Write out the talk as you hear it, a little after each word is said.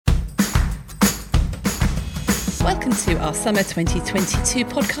welcome to our Summer 2022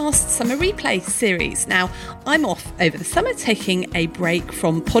 podcast Summer Replay series. Now, I'm off over the summer taking a break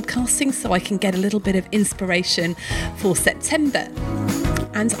from podcasting so I can get a little bit of inspiration for September.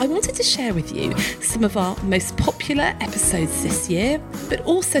 And I wanted to share with you some of our most popular episodes this year, but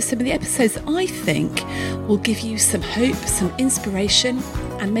also some of the episodes that I think will give you some hope, some inspiration,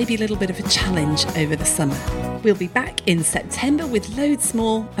 and maybe a little bit of a challenge over the summer. We'll be back in September with loads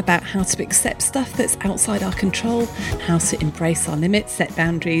more about how to accept stuff that's outside our control, how to embrace our limits, set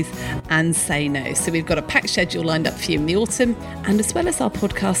boundaries, and say no. So we've got a packed schedule lined up for you in the autumn. And as well as our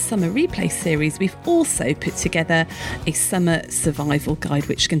podcast Summer Replay series, we've also put together a summer survival guide,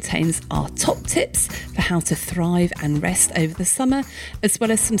 which contains our top tips for how to thrive and rest over the summer, as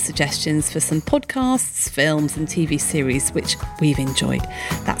well as some suggestions for some podcasts, films, and TV series which we've enjoyed.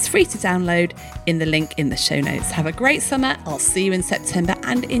 That's free to download in the link in the show notes. Have a great summer. I'll see you in September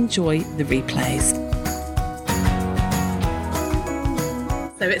and enjoy the replays.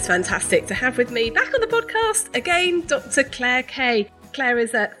 So it's fantastic to have with me back on the podcast again, Dr. Claire Kay. Claire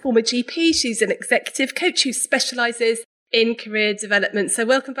is a former GP. She's an executive coach who specialises in career development. So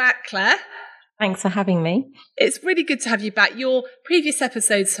welcome back, Claire. Thanks for having me. It's really good to have you back. Your previous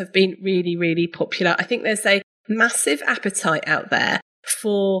episodes have been really, really popular. I think there's a massive appetite out there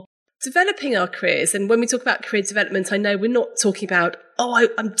for developing our careers. And when we talk about career development, I know we're not talking about,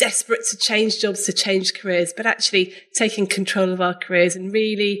 I'm desperate to change jobs, to change careers, but actually taking control of our careers and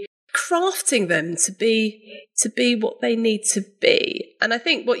really crafting them to be what they need to be. And I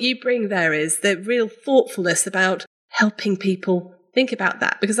think what you bring there is the real thoughtfulness about helping people think about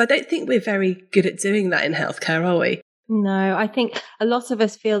that, because I don't think we're very good at doing that in healthcare, are we? No, I think a lot of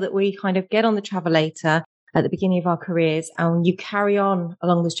us feel that we kind of get on the travelator at the beginning of our careers and you carry on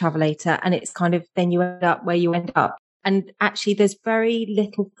along this travelator and it's kind of, then you end up where you end up. And actually there's very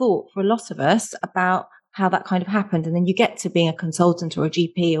little thought for a lot of us about how that kind of happened. And then you get to being a consultant or a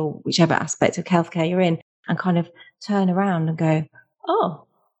GP or whichever aspect of healthcare you're in and kind of turn around and go, how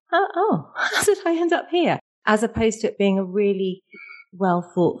did I end up here? As opposed to it being a really well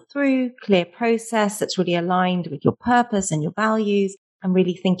thought through, clear process that's really aligned with your purpose and your values and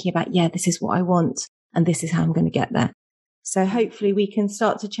really thinking about, this is what I want and this is how I'm going to get there. So hopefully we can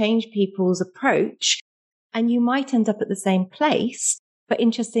start to change people's approach and you might end up at the same place, but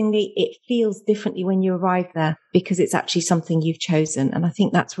interestingly, it feels differently when you arrive there because it's actually something you've chosen. And I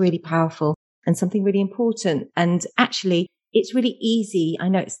think that's really powerful and something really important. And actually, it's really easy. I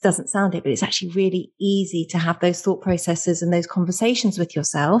know it doesn't sound it, but it's actually really easy to have those thought processes and those conversations with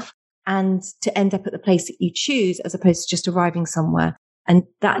yourself and to end up at the place that you choose as opposed to just arriving somewhere. And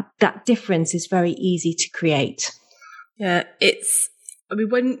that difference is very easy to create. Yeah,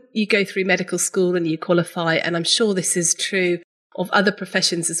 when you go through medical school and you qualify, and I'm sure this is true of other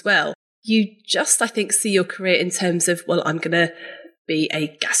professions as well, you just, I think, see your career in terms of, I'm going to be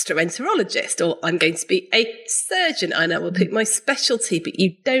a gastroenterologist or I'm going to be a surgeon. I know, will pick my specialty, but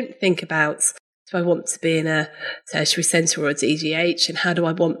you don't think about, do I want to be in a tertiary centre or a DGH, and how do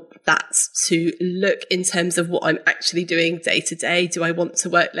I want that to look in terms of what I'm actually doing day to day? Do I want to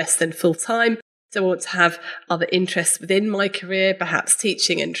work less than full time? Do I want to have other interests within my career, perhaps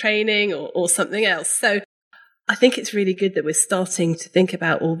teaching and training or something else? So I think it's really good that we're starting to think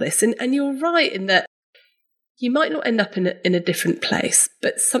about all this. And you're right in that you might not end up in a different place,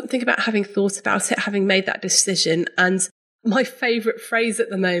 but something about having thought about it, having made that decision. And my favourite phrase at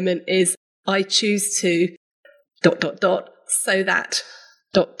the moment is, I choose to ... so that ...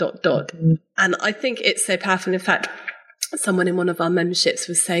 And I think it's so powerful. In fact, someone in one of our memberships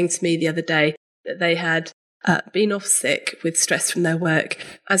was saying to me the other day that they had been off sick with stress from their work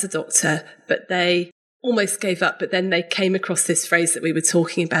as a doctor, but they almost gave up. But then they came across this phrase that we were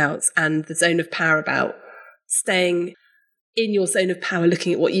talking about and the zone of power, about staying in your zone of power,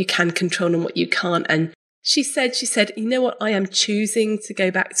 looking at what you can control and what you can't. And she said, you know what, I am choosing to go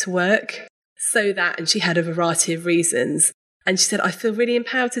back to work so that, and she had a variety of reasons. And she said, I feel really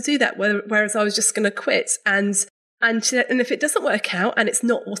empowered to do that, whereas I was just going to quit. And she said, and if it doesn't work out and it's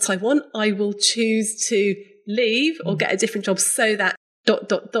not what I want, I will choose to leave or get a different job so that ...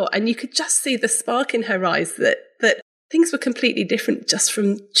 And you could just see the spark in her eyes that things were completely different just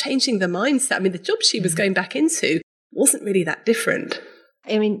from changing the mindset. I mean, the job she was going back into wasn't really that different.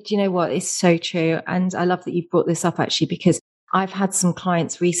 I mean, do you know what? It's so true. And I love that you've brought this up actually, because I've had some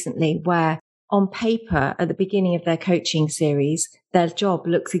clients recently where on paper at the beginning of their coaching series, their job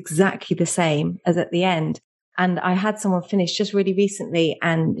looks exactly the same as at the end. And I had someone finish just really recently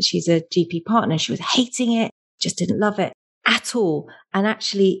and she's a GP partner. She was hating it, just didn't love it at all. And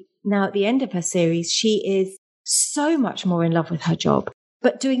actually now at the end of her series, she is so much more in love with her job.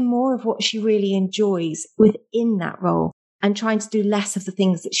 but doing more of what she really enjoys within that role and trying to do less of the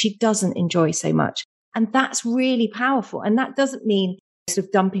things that she doesn't enjoy so much. And that's really powerful. And that doesn't mean sort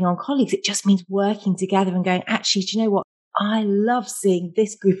of dumping on colleagues. It just means working together and going, actually, do you know what? I love seeing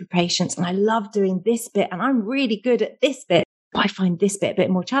this group of patients and I love doing this bit and I'm really good at this bit, but I find this bit a bit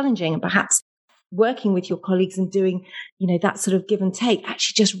more challenging. And perhaps working with your colleagues and doing, that sort of give and take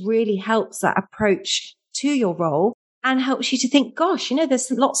actually just really helps that approach to your role and helps you to think, gosh,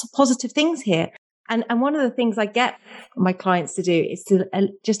 there's lots of positive things here. And one of the things I get my clients to do is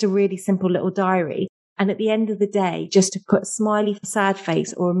just a really simple little diary. And at the end of the day, just to put a smiley sad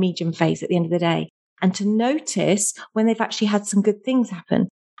face or a medium face at the end of the day, and to notice when they've actually had some good things happen,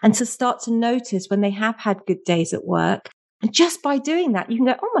 and to start to notice when they have had good days at work. And just by doing that, you can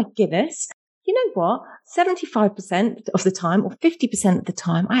go, oh my goodness, you know what? 75% of the time or 50% of the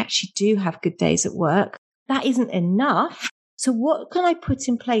time, I actually do have good days at work. That isn't enough. So what can I put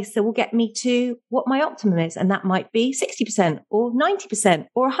in place that will get me to what my optimum is? And that might be 60% or 90%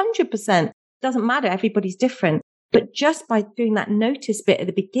 or 100%. Doesn't matter. Everybody's different. But just by doing that notice bit at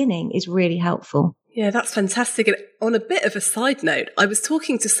the beginning is really helpful. Yeah, that's fantastic. And on a bit of a side note, I was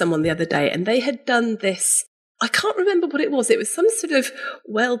talking to someone the other day and they had done this. I can't remember what it was. It was some sort of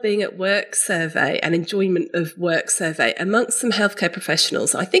well-being at work survey and enjoyment of work survey amongst some healthcare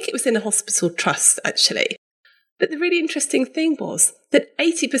professionals. I think it was in a hospital trust, actually. But the really interesting thing was that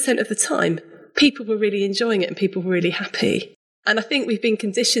 80% of the time, people were really enjoying it and people were really happy. And I think we've been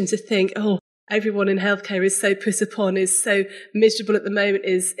conditioned to think, oh, everyone in healthcare is so put upon, is so miserable at the moment,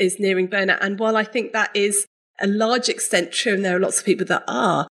 is nearing burnout. And while I think that is a large extent true, and there are lots of people that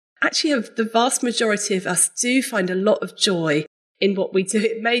are, actually the vast majority of us do find a lot of joy in what we do.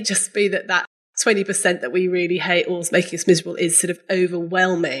 It may just be that 20% that we really hate or is making us miserable is sort of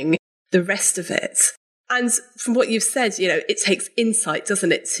overwhelming the rest of it. And from what you've said, it takes insight,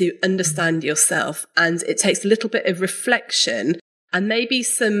 doesn't it, to understand yourself. And it takes a little bit of reflection and maybe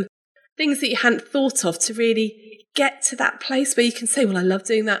some things that you hadn't thought of to really get to that place where you can say, well, I love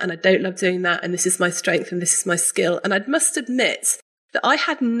doing that and I don't love doing that. And this is my strength and this is my skill. And I must admit that I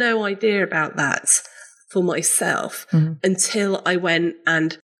had no idea about that for myself until I went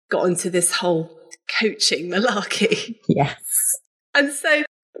and got into this whole coaching malarkey. Yes. And so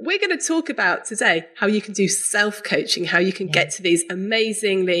we're going to talk about today how you can do self-coaching, how you can get to these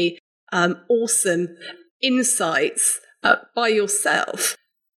amazingly awesome insights by yourself.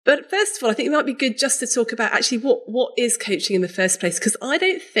 But first of all, I think it might be good just to talk about actually what is coaching in the first place, because I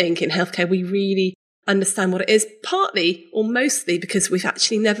don't think in healthcare we really understand what it is, partly or mostly because we've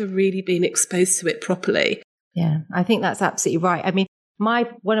actually never really been exposed to it properly. Yeah, I think that's absolutely right. I mean,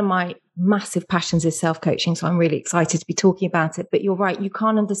 one of my massive passions is self-coaching, so I'm really excited to be talking about it. But you're right, you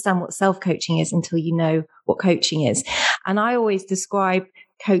can't understand what self-coaching is until you know what coaching is. And I always describe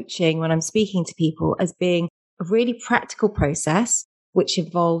coaching when I'm speaking to people as being a really practical process which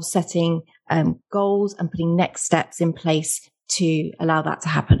involves setting goals and putting next steps in place to allow that to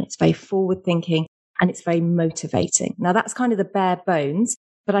happen. It's very forward thinking and it's very motivating. Now that's kind of the bare bones,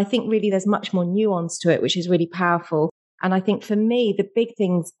 but I think really there's much more nuance to it, which is really powerful. And I think for me, the big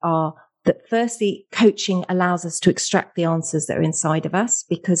things are that firstly, coaching allows us to extract the answers that are inside of us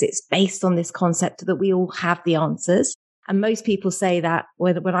because it's based on this concept that we all have the answers. And most people say that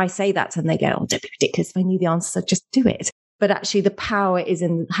when I say that to them, they go, oh, don't be ridiculous. If I knew the answers, I'd just do it. But actually the power is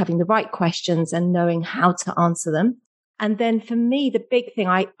in having the right questions and knowing how to answer them. And then for me, the big thing,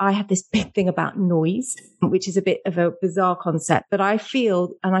 I have this big thing about noise, which is a bit of a bizarre concept, but I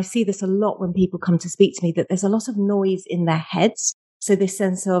feel, and I see this a lot when people come to speak to me, that there's a lot of noise in their heads. So this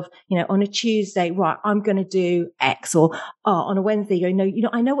sense of, on a Tuesday, right, I'm going to do X, or on a Wednesday, you go, no,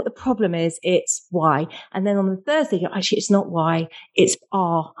 I know what the problem is. It's Y. And then on the Thursday, you go, actually, it's not Y, it's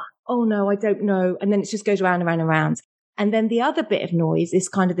R. Oh no, I don't know. And then it just goes round and round and round. And then the other bit of noise is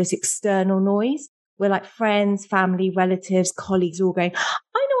kind of this external noise where like friends, family, relatives, colleagues are all going,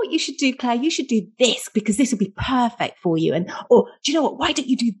 I know what you should do, Claire. You should do this because this will be perfect for you. Or do you know what? Why don't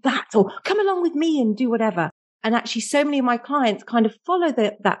you do that? Or come along with me and do whatever. And actually so many of my clients kind of follow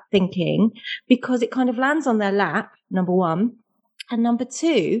that thinking because it kind of lands on their lap, number one. And number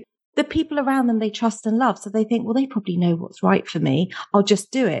two, the people around them they trust and love. So they think, well, they probably know what's right for me. I'll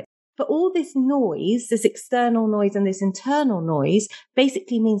just do it. But all this noise, this external noise and this internal noise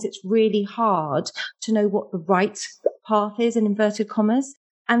basically means it's really hard to know what the right path is in inverted commas.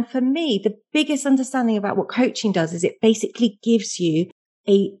 And for me, the biggest understanding about what coaching does is it basically gives you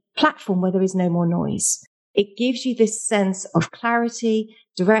a platform where there is no more noise. It gives you this sense of clarity,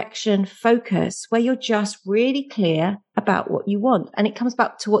 direction, focus, where you're just really clear about what you want. And it comes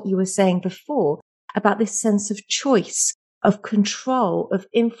back to what you were saying before about this sense of choice. of control, of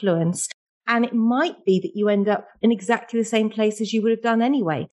influence. And it might be that you end up in exactly the same place as you would have done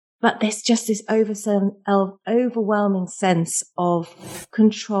anyway. But there's just this overwhelming sense of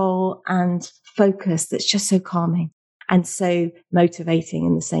control and focus that's just so calming and so motivating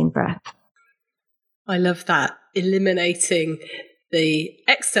in the same breath. I love that. Eliminating the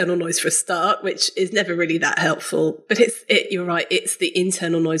external noise for a start, which is never really that helpful. But you're right, it's the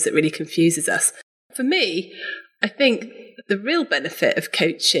internal noise that really confuses us. For me, I think the real benefit of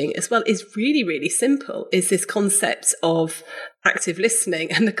coaching as well is really, really simple, is this concept of active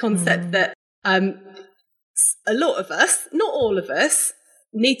listening and the concept that a lot of us, not all of us,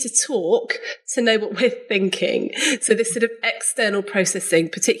 need to talk to know what we're thinking. So this sort of external processing,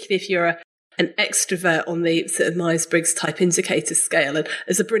 particularly if you're an extrovert on the sort of Myers-Briggs type indicator scale. And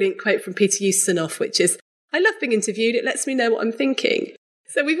there's a brilliant quote from Peter Ustinov, which is, "I love being interviewed. It lets me know what I'm thinking."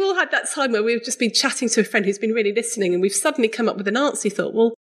 So we've all had that time where we've just been chatting to a friend who's been really listening, and we've suddenly come up with an answer. You thought,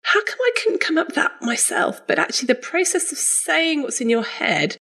 well, how come I couldn't come up with that myself? But actually the process of saying what's in your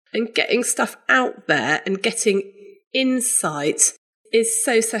head and getting stuff out there and getting insight is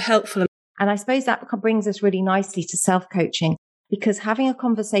so, so helpful. And I suppose that brings us really nicely to self-coaching, because having a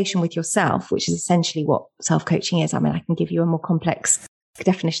conversation with yourself, which is essentially what self-coaching is. I mean, I can give you a more complex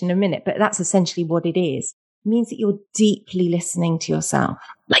definition in a minute, but that's essentially what it is. It means that you're deeply listening to yourself,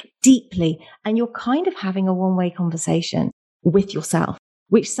 like deeply, and you're kind of having a one-way conversation with yourself,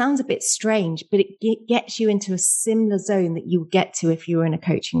 which sounds a bit strange, but it gets you into a similar zone that you get to if you were in a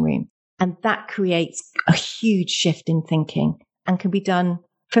coaching room. And that creates a huge shift in thinking and can be done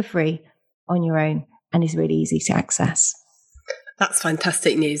for free on your own and is really easy to access. That's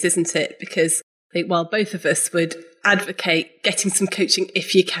fantastic news, isn't it? Because I think while both of us would advocate getting some coaching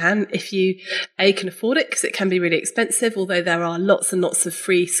if you can can afford it, because it can be really expensive, although there are lots and lots of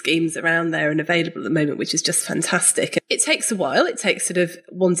free schemes around there and available at the moment, which is just fantastic. It takes a while. It takes sort of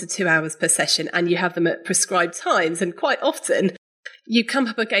 1 to 2 hours per session, and you have them at prescribed times. And quite often you come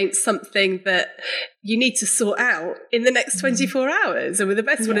up against something that you need to sort out in the next 24 hours. And with the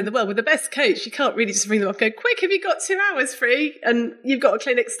best one in the world, with the best coach, you can't really just ring them up and go, quick, have you got 2 hours free? And you've got a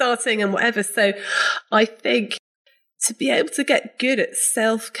clinic starting and whatever. So I think to be able to get good at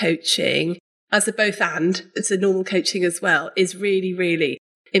self-coaching as a both and to normal coaching as well is really, really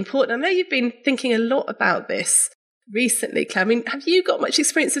important. I know you've been thinking a lot about this recently, Claire. I mean, have you got much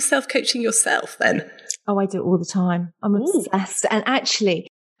experience of self-coaching yourself then? Oh, I do it all the time. I'm obsessed. And actually,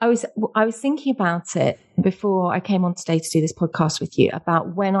 I was thinking about it before I came on today to do this podcast with you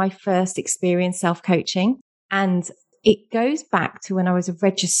about when I first experienced self-coaching. And it goes back to when I was a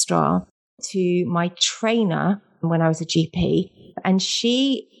registrar, to my trainer when I was a GP. And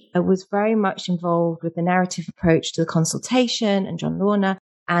she was very much involved with the narrative approach to the consultation and John Lorna.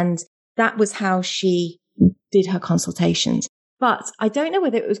 And that was how she did her consultations. But I don't know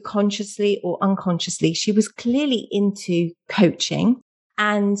whether it was consciously or unconsciously. She was clearly into coaching.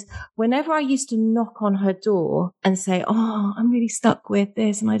 And whenever I used to knock on her door and say, oh, I'm really stuck with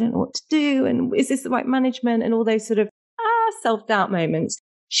this and I don't know what to do. And is this the right management? And all those sort of self-doubt moments.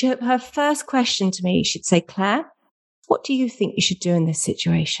 Her first question to me, she'd say, Claire, what do you think you should do in this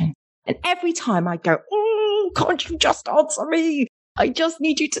situation? And every time I go, can't you just answer me? I just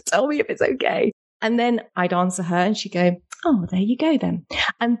need you to tell me if it's okay. And then I'd answer her and she'd go, oh, there you go then.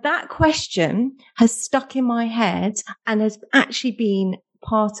 And that question has stuck in my head and has actually been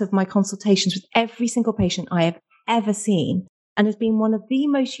part of my consultations with every single patient I have ever seen, and has been one of the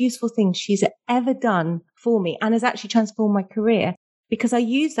most useful things she's ever done for me, and has actually transformed my career, because I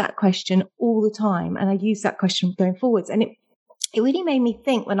use that question all the time and I use that question going forwards. And it really made me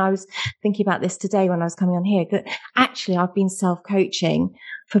think, when I was thinking about this today, when I was coming on here, that actually I've been self-coaching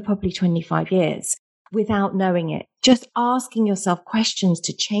for probably 25 years without knowing it. Just asking yourself questions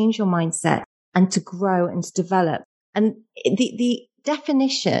to change your mindset and to grow and to develop. And the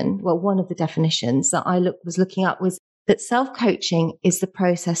definition, well, one of the definitions that I was looking up was that self-coaching is the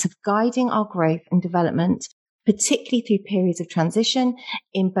process of guiding our growth and development, particularly through periods of transition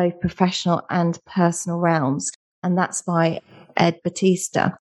in both professional and personal realms. And that's by Ed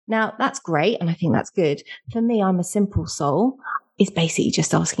Batista. Now, that's great, and I think that's good. For me, I'm a simple soul. It's basically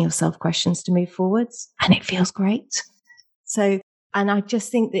just asking yourself questions to move forwards, and it feels great. So, and I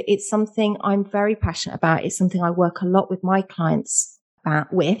just think that it's something I'm very passionate about. It's something I work a lot with my clients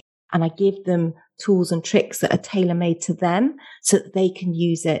with, and I give them tools and tricks that are tailor-made to them so that they can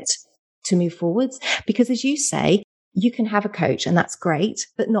use it to move forwards. Because as you say, you can have a coach, and that's great,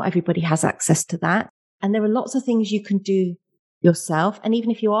 but not everybody has access to that. And there are lots of things you can do yourself. And even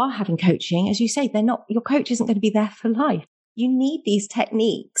if you are having coaching, as you say, your coach isn't going to be there for life. You need these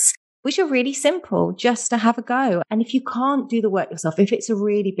techniques which are really simple, just to have a go. And if you can't do the work yourself, if it's a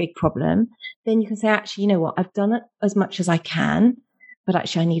really big problem, then you can say, actually, you know what, I've done it as much as I can, but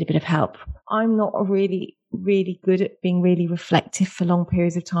actually I need a bit of help. I'm not really good at being really reflective for long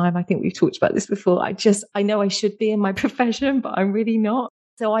periods of time. I think we've talked about this before. I know I should be in my profession, but I'm really not.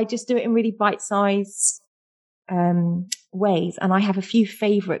 So I just do it in really bite-sized ways. And I have a few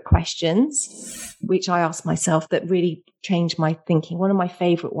favorite questions, which I ask myself that really change my thinking. One of my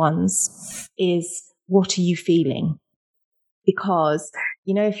favorite ones is, what are you feeling? Because,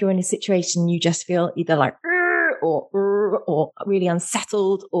 you know, if you're in a situation, you just feel either like, or really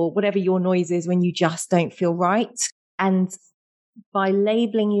unsettled, or whatever your noise is when you just don't feel right. And by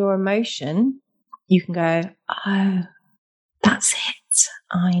labeling your emotion, you can go, oh, that's it.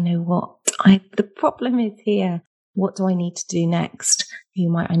 I know what the problem is here. What do I need to do next? Who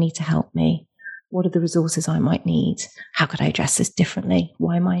might I need to help me? What are the resources I might need? How could I address this differently?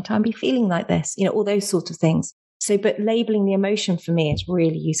 Why might I be feeling like this? You know, all those sorts of things. So, but labeling the emotion for me is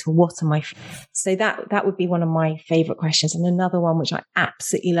really useful. What am I? So that would be one of my favorite questions. And another one, which I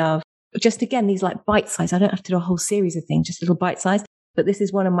absolutely love, just again, these like bite size. I don't have to do a whole series of things, just little bite size. But this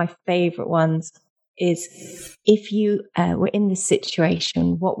is one of my favorite ones, is if you were in this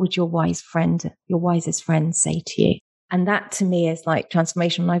situation, what would your wisest friend say to you? And that to me is like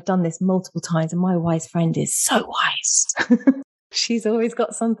transformational. And I've done this multiple times, and my wise friend is so wise. She's always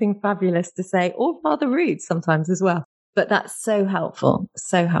got something fabulous to say, or rather rude sometimes as well. But that's so helpful,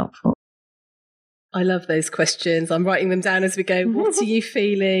 so helpful. I love those questions. I'm writing them down as we go. What are you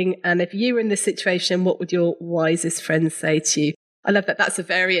feeling? And if you were in this situation, what would your wisest friend say to you? I love that. That's a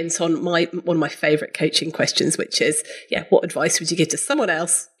variant on one of my favourite coaching questions, which is, what advice would you give to someone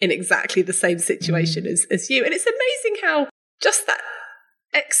else in exactly the same situation as you? And it's amazing how just that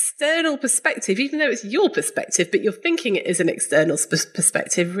external perspective, even though it's your perspective, but you're thinking it is an external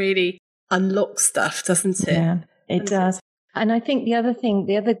perspective, really unlocks stuff, doesn't it? Yeah, it does. And I think the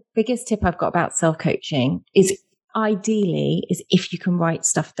other biggest tip I've got about self-coaching is ideally is if you can write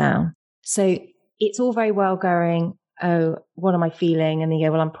stuff down. So it's all very well going, oh, what am I feeling? And then you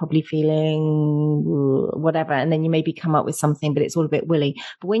go, well, I'm probably feeling whatever. And then you maybe come up with something, but it's all a bit willy.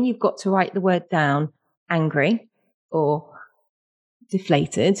 But when you've got to write the word down, angry or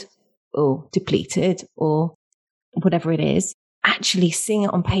deflated or depleted or whatever it is, actually seeing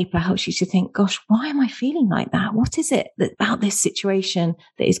it on paper helps you to think, gosh, why am I feeling like that? What is it about this situation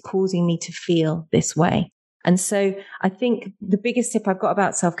that is causing me to feel this way? And so I think the biggest tip I've got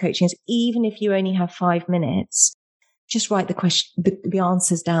about self-coaching is, even if you only have 5 minutes, just write the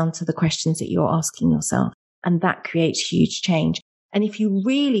answers down to the questions that you're asking yourself. And that creates huge change. And if you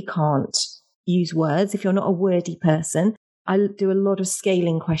really can't use words, if you're not a wordy person, I do a lot of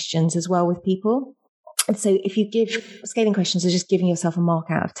scaling questions as well with people. And so if you give scaling questions, are just giving yourself a mark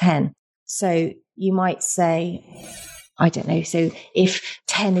out of 10. So you might say, I don't know. So if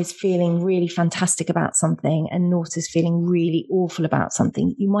 10 is feeling really fantastic about something and 0 is feeling really awful about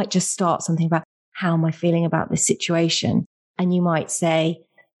something, you might just start something about, how am I feeling about this situation? And you might say,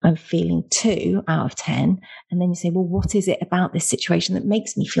 I'm feeling 2 out of 10. And then you say, well, what is it about this situation that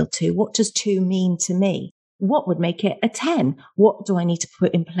makes me feel 2? What does 2 mean to me? What would make it a 10? What do I need to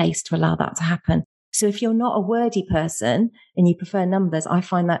put in place to allow that to happen? So if you're not a wordy person and you prefer numbers, I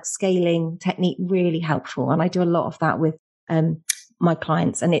find that scaling technique really helpful. And I do a lot of that with my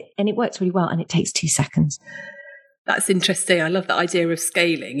clients, and it works really well, and it takes 2 seconds. That's interesting. I love the idea of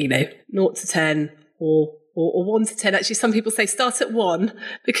scaling, 0 to 10 or 1 to 10. Actually, some people say start at 1,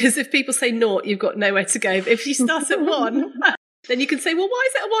 because if people say 0, you've got nowhere to go. But if you start at 1, then you can say, well, why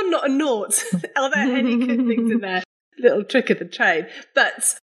is it a 1, not a 0? Are there any good things in there? Little trick of the trade.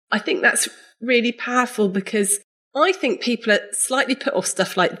 But I think that's really powerful, because I think people are slightly put off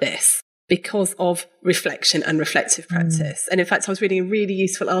stuff like this because of reflection and reflective practice. And in fact, I was reading a really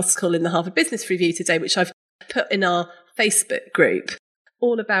useful article in the Harvard Business Review today, which I've put in our Facebook group,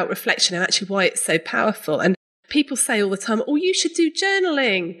 all about reflection and actually why it's so powerful. And people say all the time, oh, you should do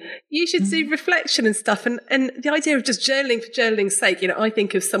journaling, you should do reflection and stuff. And the idea of just journaling for journaling's sake, I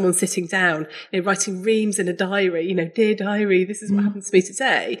think of someone sitting down, writing reams in a diary, dear diary, this is what happened to me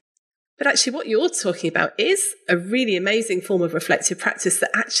today. But actually what you're talking about is a really amazing form of reflective practice that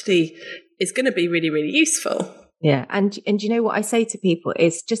actually is going to be really, really useful. Yeah. And you know what I say to people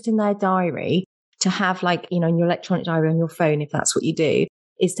is, just in their diary, to have in your electronic diary on your phone, if that's what you do,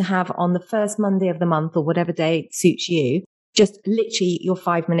 is to have on the first Monday of the month or whatever day suits you, just literally your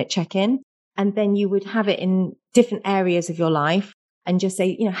 5-minute check-in. And then you would have it in different areas of your life and just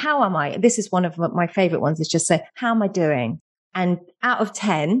say, how am I? This is one of my favorite ones, is just say, how am I doing? And out of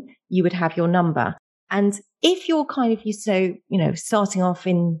 10, you would have your number. And if you're starting off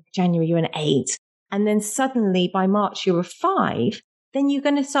in January, you're an 8, and then suddenly by March, you're a 5, then you're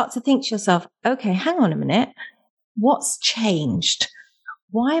going to start to think to yourself, okay, hang on a minute. What's changed?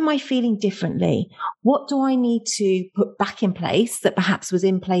 Why am I feeling differently? What do I need to put back in place that perhaps was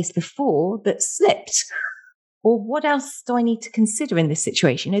in place before that slipped? Or what else do I need to consider in this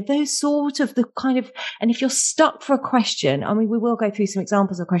situation? Those sort of and if you're stuck for a question, I mean, we will go through some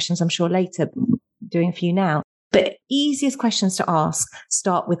examples of questions, I'm sure later, doing a few now, but easiest questions to ask,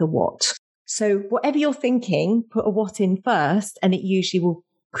 start with a what. So whatever you're thinking, put a what in first, and it usually will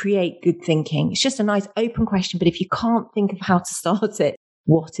create good thinking. It's just a nice open question, but if you can't think of how to start it,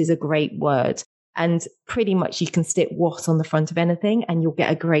 what is a great word? And pretty much you can stick what on the front of anything and you'll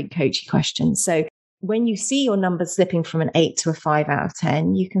get a great coachy question. So when you see your numbers slipping from an 8 to a 5 out of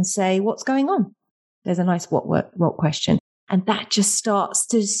 10, you can say, what's going on? There's a nice what question. And that just starts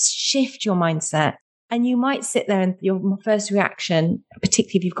to shift your mindset. And you might sit there and your first reaction,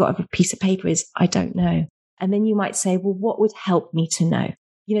 particularly if you've got a piece of paper, is, I don't know. And then you might say, well, what would help me to know?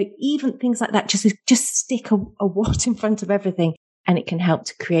 Even things like that, just stick a what in front of everything, and it can help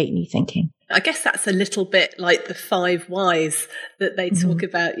to create new thinking. I guess that's a little bit like the 5 whys that they talk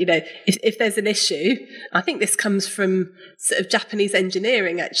about. If there's an issue, I think this comes from sort of Japanese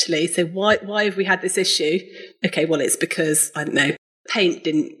engineering, actually. So why have we had this issue? Okay, well, it's because, I don't know, paint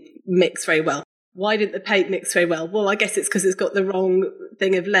didn't mix very well. Why didn't the paint mix very well? Well, I guess it's because it's got the wrong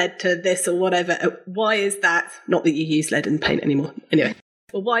thing of lead to this or whatever. Why is that? Not that you use lead in paint anymore. Anyway,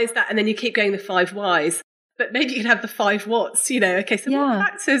 well, why is that? And then you keep going the 5 whys. But maybe you can have the 5 whats, okay, so what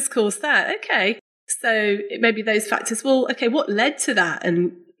factors caused that? Okay, so maybe those factors, well, okay, what led to that?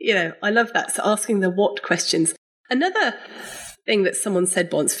 And, I love that. So asking the what questions. Another thing that someone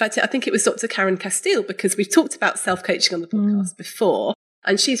said once, in fact, I think it was Dr. Karen Castile, because we've talked about self-coaching on the podcast before,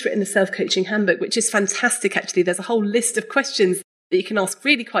 and she's written the Self-Coaching Handbook, which is fantastic, actually. There's a whole list of questions that you can ask,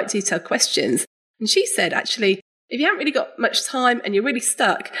 really quite detailed questions. And she said, actually, if you haven't really got much time and you're really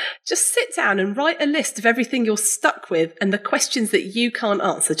stuck, just sit down and write a list of everything you're stuck with and the questions that you can't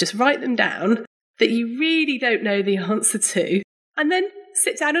answer. Just write them down that you really don't know the answer to, and then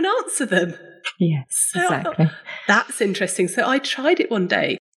sit down and answer them. Yes, exactly. That's interesting. So I tried it one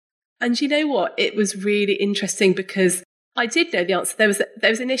day, and you know what? It was really interesting because I did know the answer. There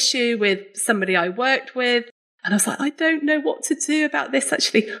was an issue with somebody I worked with, and I was like, I don't know what to do about this.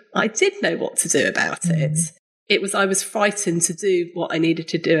 Actually, I did know what to do about it. I was frightened to do what I needed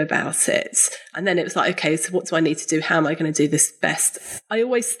to do about it. And then it was like, okay, so what do I need to do? How am I going to do this best? I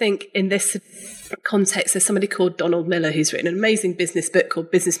always think in this context, there's somebody called Donald Miller who's written an amazing business book called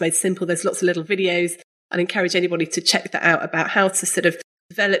Business Made Simple. There's lots of little videos. I'd encourage anybody to check that out about how to sort of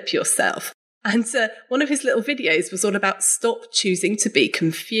develop yourself. And one of his little videos was all about stop choosing to be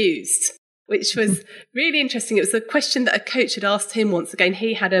confused, which was really interesting. It was a question that a coach had asked him once. Again,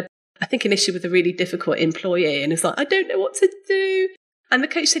 he had an issue with a really difficult employee, and it's like, I don't know what to do. And the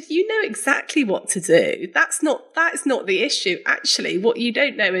coach said, you know exactly what to do. That's not the issue. Actually, what you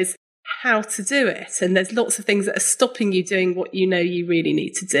don't know is how to do it. And there's lots of things that are stopping you doing what you know you really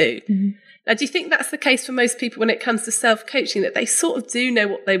need to do. Now, do you think that's the case for most people when it comes to self-coaching, that they sort of do know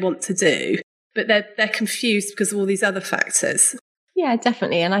what they want to do, but they're confused because of all these other factors? Yeah,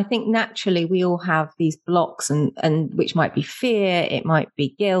 definitely. And I think naturally we all have these blocks and which might be fear, it might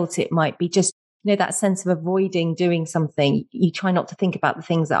be guilt, it might be just, that sense of avoiding doing something. You try not to think about the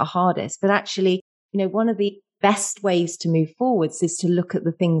things that are hardest, but actually, one of the best ways to move forwards is to look at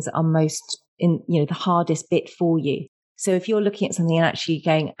the things that are most the hardest bit for you. So if you're looking at something and actually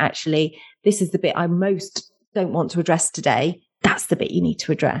going, this is the bit I most don't want to address today, that's the bit you need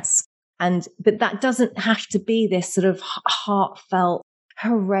to address. But that doesn't have to be this sort of heartfelt,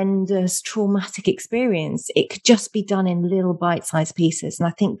 horrendous, traumatic experience. It could just be done in little bite-sized pieces. And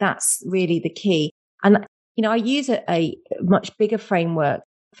I think that's really the key. And, I use a much bigger framework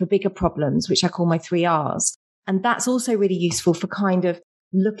for bigger problems, which I call my 3 R's. And that's also really useful for kind of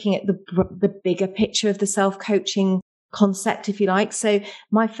looking at the bigger picture of the self-coaching concept, if you like. So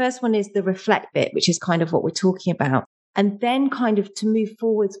my first one is the reflect bit, which is kind of what we're talking about. And then kind of to move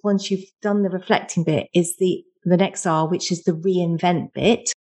forwards, once you've done the reflecting bit, is the next R, which is the reinvent bit,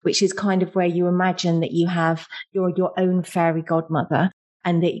 which is kind of where you imagine that you have your own fairy godmother,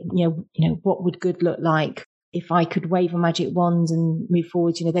 and that, what would good look like if I could wave a magic wand and move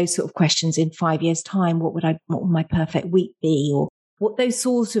forward, those sort of questions in 5 years' time. What would my perfect week be? Or what those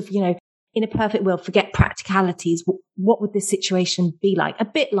sorts of, in a perfect world, forget practicalities. What would this situation be like? A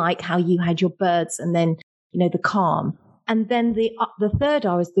bit like how you had your birds and then, the calm. And then the third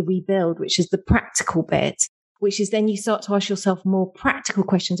R is the rebuild, which is the practical bit, which is then you start to ask yourself more practical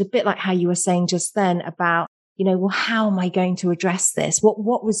questions, a bit like how you were saying just then about, well, how am I going to address this?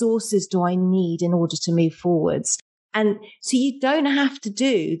 What resources do I need in order to move forwards? And so you don't have to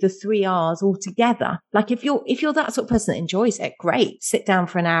do the 3 R's all together. Like if you're that sort of person that enjoys it, great, sit down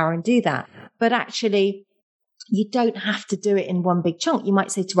for an hour and do that. But actually, you don't have to do it in one big chunk. You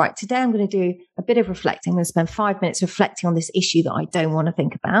might say right, today I'm going to do a bit of reflecting. I'm going to spend 5 minutes reflecting on this issue that I don't want to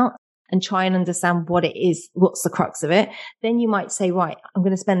think about and try and understand what it is, what's the crux of it. Then you might say, right, I'm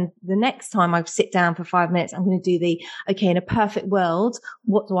going to spend the next time I sit down for 5 minutes, I'm going to do okay, in a perfect world,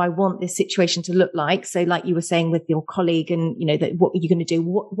 what do I want this situation to look like? So like you were saying with your colleague and, that what are you going to do?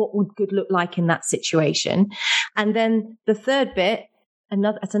 What would good look like in that situation? And then the third bit,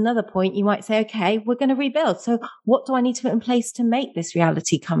 at another point, you might say, okay, we're going to rebuild. So what do I need to put in place to make this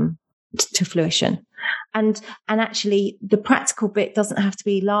reality come to fruition? And actually the practical bit doesn't have to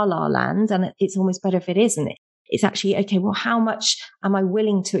be la la land. And it's almost better if it isn't. It's actually, okay, well, how much am I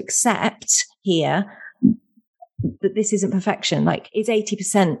willing to accept here that this isn't perfection? Like, is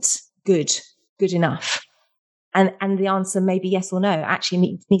 80% good enough? And the answer may be yes or no.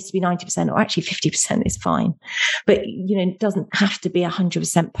 Actually, it needs to be 90%, or actually 50% is fine. But, it doesn't have to be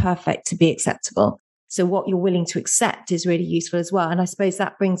 100% perfect to be acceptable. So what you're willing to accept is really useful as well. And I suppose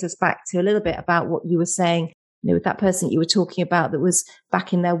that brings us back to a little bit about what you were saying, with that person that you were talking about that was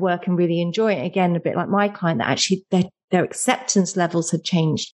back in their work and really enjoying it. Again, a bit like my client, that actually their acceptance levels had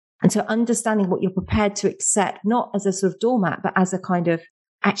changed. And so understanding what you're prepared to accept, not as a sort of doormat, but as a kind of,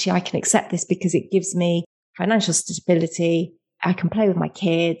 actually, I can accept this because it gives me financial stability. I can play with my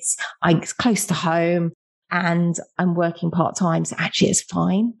kids. I'm close to home and I'm working part-time. So actually it's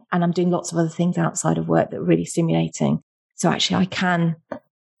fine. And I'm doing lots of other things outside of work that are really stimulating. So actually I can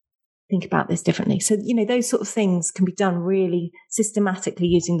think about this differently. So, those sort of things can be done really systematically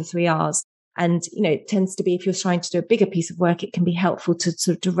using the 3 R's. And, it tends to be, if you're trying to do a bigger piece of work, it can be helpful to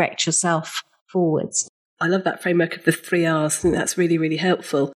sort of direct yourself forwards. I love that framework of the 3 R's. I think that's really, really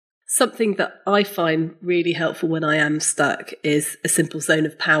helpful. Something that I find really helpful when I am stuck is a simple zone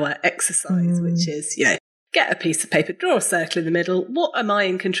of power exercise, which is, get a piece of paper, draw a circle in the middle. What am I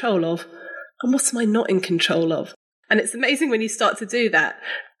in control of? And what am I not in control of? And it's amazing when you start to do that,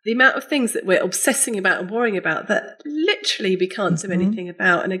 the amount of things that we're obsessing about and worrying about that literally we can't do anything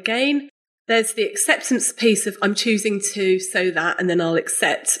about. And again, there's the acceptance piece of I'm choosing to sow that and then I'll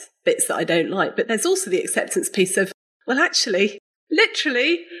accept bits that I don't like. But there's also the acceptance piece of, well, actually,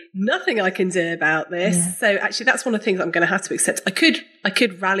 literally nothing I can do about this. Yeah. So actually that's one of the things I'm going to have to accept. I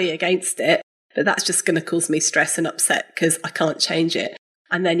could rally against it, but that's just going to cause me stress and upset because I can't change it.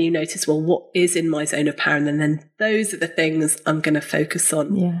 And then you notice, well, what is in my zone of power? And then those are the things I'm going to focus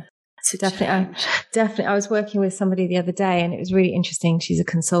on. Yeah, definitely. I was working with somebody the other day and it was really interesting. She's a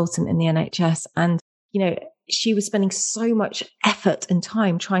consultant in the NHS and, she was spending so much effort and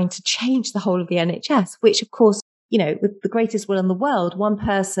time trying to change the whole of the NHS, which of course, with the greatest will in the world, one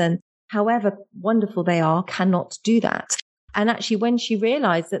person, however wonderful they are, cannot do that. And actually, when she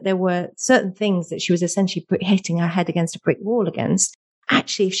realized that there were certain things that she was essentially hitting her head against a brick wall against,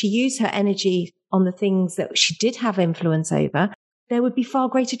 actually, if she used her energy on the things that she did have influence over, there would be far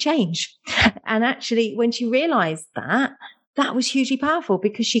greater change. And actually, when she realized that was hugely powerful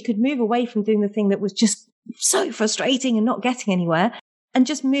because she could move away from doing the thing that was just so frustrating and not getting anywhere and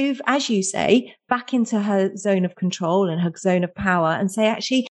just move, as you say, back into her zone of control and her zone of power and say,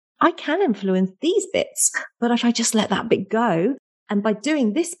 actually, I can influence these bits, but if I just let that bit go, and by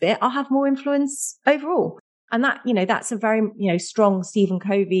doing this bit, I'll have more influence overall. And that, that's a very, strong Stephen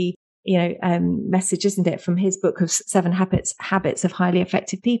Covey, message, isn't it? From his book of 7 habits of highly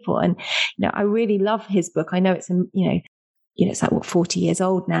effective people. And, I really love his book. I know it's, it's like 40 years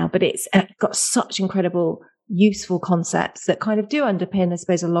old now, but it's got such incredible useful concepts that kind of do underpin, I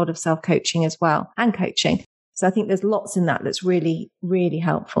suppose, a lot of self-coaching as well and coaching. So I think there's lots in that that's really, really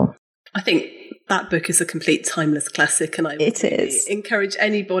helpful. I think that book is a complete timeless classic and I would really encourage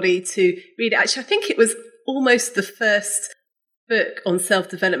anybody to read it. Actually, I think it was almost the first book on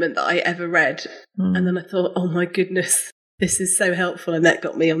self-development that I ever read. And then I thought, oh my goodness, this is so helpful. And that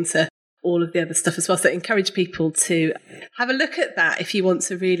got me onto all of the other stuff as well. So I encourage people to have a look at that if you want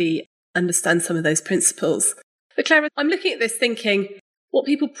to really understand some of those principles. But Clara, I'm looking at this thinking what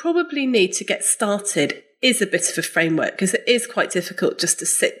people probably need to get started is a bit of a framework because it is quite difficult just to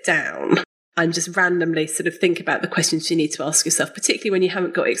sit down and just randomly sort of think about the questions you need to ask yourself, particularly when you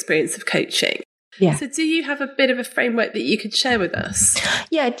haven't got experience of coaching. Yeah. So do you have a bit of a framework that you could share with us?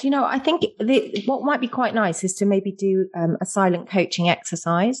 Yeah. Do you know, I think what might be quite nice is to maybe do a silent coaching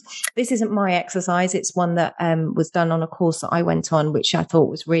exercise. This isn't my exercise. It's one that was done on a course that I went on, which I thought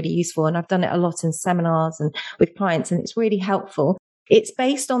was really useful. And I've done it a lot in seminars and with clients, and it's really helpful. It's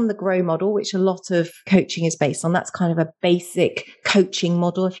based on the GROW model, which a lot of coaching is based on. That's kind of a basic coaching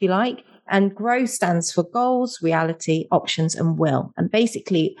model, if you like. And GROW stands for goals, reality, options, and will. And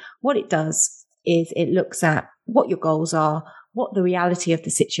basically what it does is it looks at what your goals are, what the reality of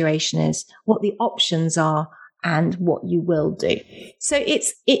the situation is, what the options are, and what you will do. So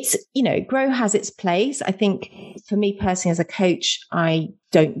it's, GROW has its place. I think for me personally as a coach, I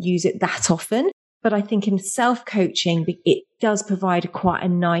don't use it that often, but I think in self-coaching, it does provide quite a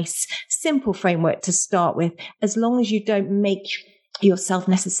nice, simple framework to start with, as long as you don't make yourself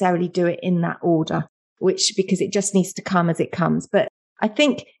necessarily do it in that order, because it just needs to come as it comes. But I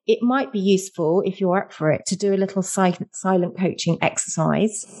think it might be useful, if you're up for it, to do a little silent coaching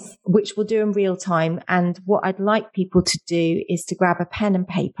exercise, which we'll do in real time. And what I'd like people to do is to grab a pen and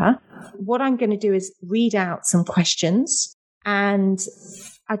paper. What I'm going to do is read out some questions, and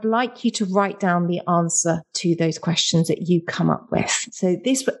I'd like you to write down the answer to those questions that you come up with. So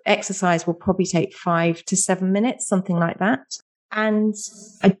this exercise will probably take 5 to 7 minutes, something like that. And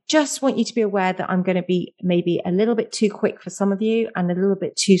I just want you to be aware that I'm going to be maybe a little bit too quick for some of you and a little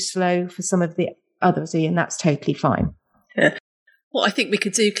bit too slow for some of the others, and that's totally fine. Yeah. What I think we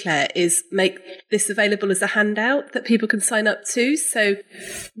could do, Claire, is make this available as a handout that people can sign up to. So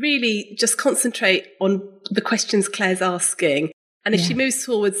really just concentrate on the questions Claire's asking. And if she moves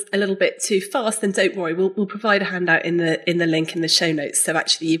forwards a little bit too fast, then don't worry. We'll provide a handout in the link in the show notes. So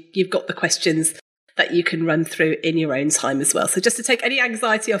actually you've got the questions that you can run through in your own time as well. So just to take any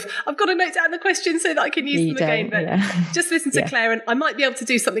anxiety off, I've got to note down the questions so that I can use them again. But just listen to Claire, and I might be able to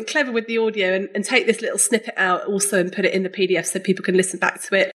do something clever with the audio and take this little snippet out also and put it in the PDF so people can listen back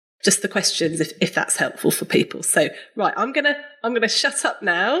to it. Just the questions, if that's helpful for people. So right, I'm gonna shut up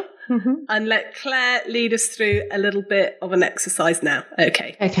now and let Claire lead us through a little bit of an exercise now.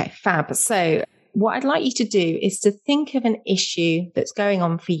 Okay, fab. So what I'd like you to do is to think of an issue that's going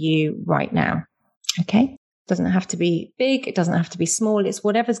on for you right now. Okay. It doesn't have to be big. It doesn't have to be small. It's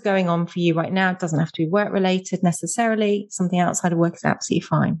whatever's going on for you right now. It doesn't have to be work related necessarily. Something outside of work is absolutely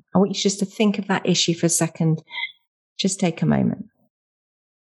fine. I want you just to think of that issue for a second. Just take a moment.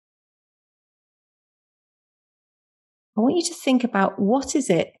 I want you to think about what is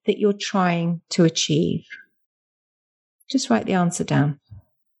it that you're trying to achieve. Just write the answer down.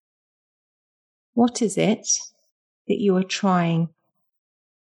 What is it that you are trying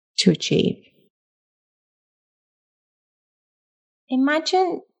to achieve?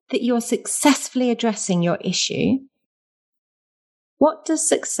 Imagine that you're successfully addressing your issue. What does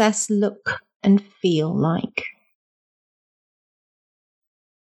success look and feel like?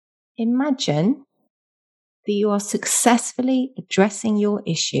 Imagine that you are successfully addressing your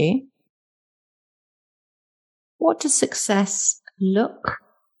issue. What does success look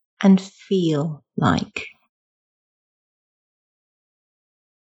and feel like?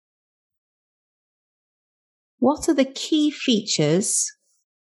 What are the key features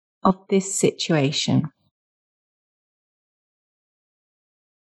of this situation?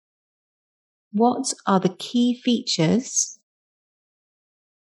 What are the key features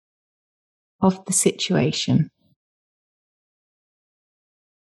of the situation?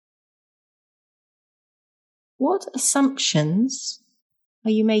 What assumptions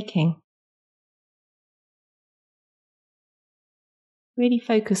are you making? Really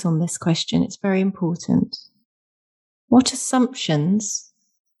focus on this question. It's very important. What assumptions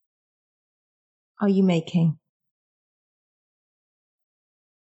are you making?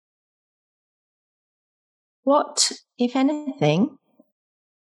 What, if anything,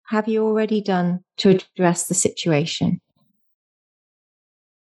 have you already done to address the situation?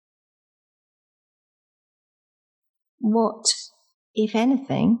 What, if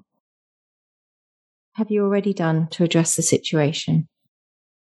anything, have you already done to address the situation?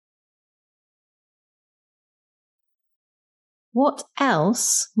 What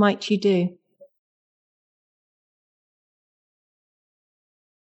else might you do?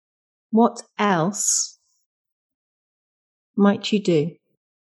 What else might you do?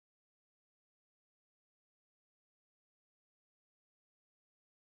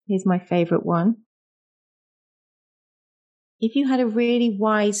 Here's my favorite one. If you had a really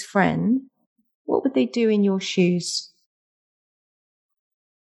wise friend, what would they do in your shoes?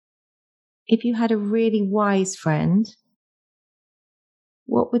 If you had a really wise friend,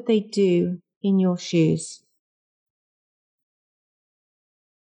 what would they do in your shoes?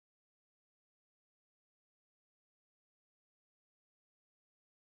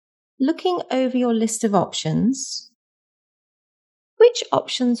 looking over your list of options, which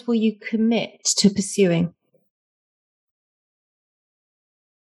options will you commit to pursuing?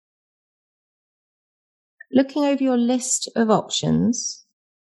 Looking over your list of options,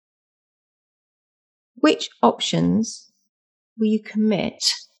 which options will you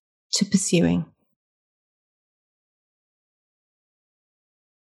commit to pursuing?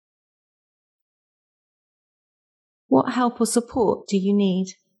 What help or support do you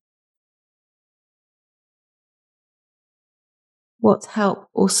need? What help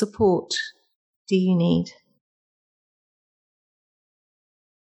or support do you need?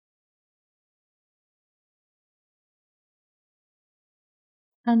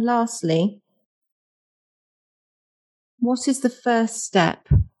 And lastly, what is the first step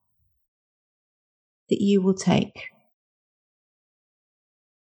that you will take?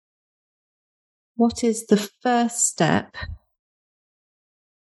 What is the first step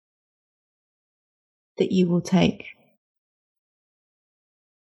that you will take?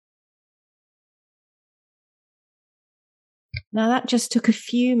 Now that just took a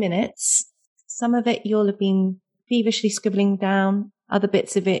few minutes. Some of it you'll have been feverishly scribbling down. Other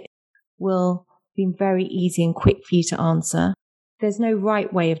bits of it will be very easy and quick for you to answer. There's no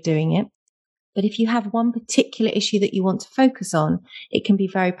right way of doing it. But if you have one particular issue that you want to focus on, it can be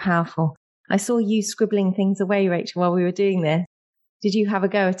very powerful. I saw you scribbling things away, Rachel, while we were doing this. Did you have a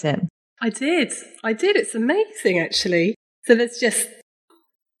go at it? I did. It's amazing, actually. So there's just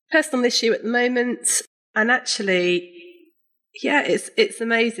personal issue at the moment. And actually, yeah, it's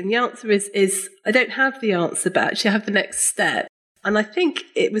amazing. The answer is I don't have the answer, but actually I have the next step. And I think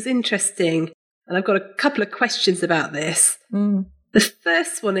it was interesting. And I've got a couple of questions about this. The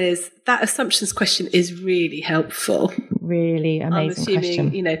first one is that assumptions question is really helpful. Really amazing question.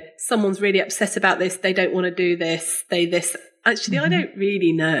 I'm assuming, someone's really upset about this. They don't want to do this. Actually, I don't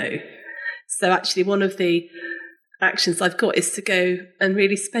really know. So actually, one of the actions I've got is to go and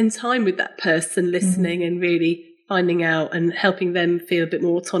really spend time with that person, listening and really finding out and helping them feel a bit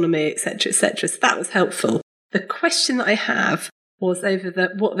more autonomy, etc., etc. So that was helpful. The question that I have was over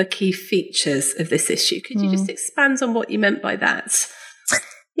what are the key features of this issue? Could you just expand on what you meant by that?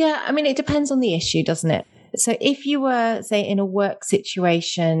 Yeah, I mean, it depends on the issue, doesn't it? So if you were, say, in a work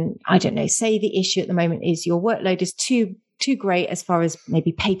situation, I don't know, say the issue at the moment is your workload is too great as far as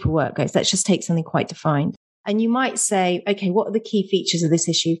maybe paperwork goes. Let's just take something quite defined. And you might say, okay, what are the key features of this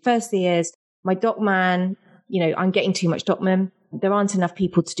issue? Firstly is my docman, I'm getting too much docman. There aren't enough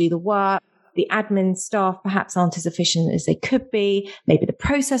people to do the work. The admin staff perhaps aren't as efficient as they could be. Maybe the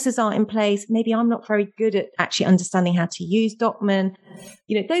processes aren't in place. Maybe I'm not very good at actually understanding how to use Docman.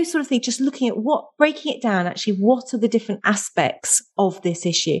 Those sort of things, just looking at breaking it down, actually, what are the different aspects of this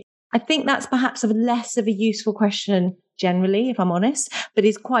issue? I think that's perhaps less of a useful question generally, if I'm honest, but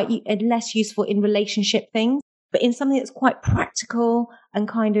is quite less useful in relationship things. But in something that's quite practical and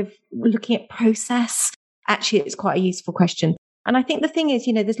kind of looking at process, actually, it's quite a useful question. And I think the thing is,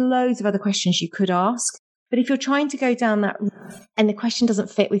 there's loads of other questions you could ask. But if you're trying to go down that and the question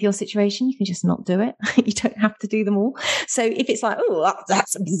doesn't fit with your situation, you can just not do it. You don't have to do them all. So if it's like, oh,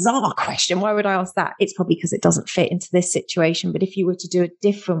 that's a bizarre question, why would I ask that? It's probably because it doesn't fit into this situation. But if you were to do a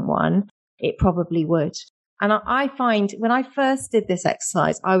different one, it probably would. And I find when I first did this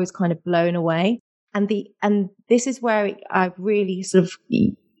exercise, I was kind of blown away. And this is where I really sort of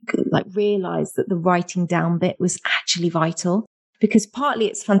realized that the writing down bit was actually vital, because partly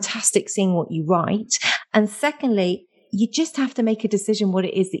it's fantastic seeing what you write. And secondly, you just have to make a decision what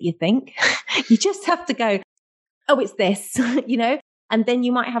it is that you think. You just have to go, oh, it's this, and then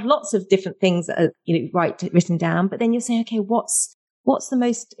you might have lots of different things that are, written down, but then you're saying, okay, what's the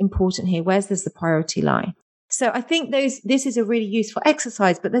most important here? Where's does the priority lie? So I think this is a really useful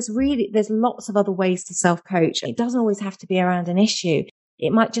exercise, but there's lots of other ways to self-coach. It doesn't always have to be around an issue.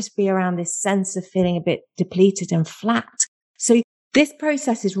 It might just be around this sense of feeling a bit depleted and flat. So this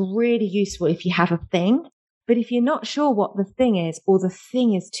process is really useful if you have a thing, but if you're not sure what the thing is, or the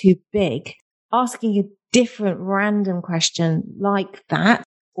thing is too big, asking a different random question like that,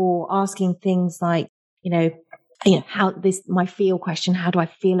 or asking things like, how my feel question, how do I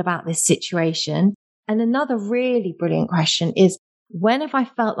feel about this situation? And another really brilliant question is, when have I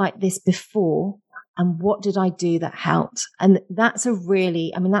felt like this before? And what did I do that helped? And that's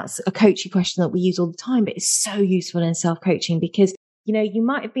that's a coaching question that we use all the time, but it's so useful in self-coaching because, you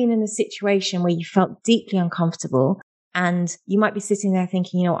might have been in a situation where you felt deeply uncomfortable and you might be sitting there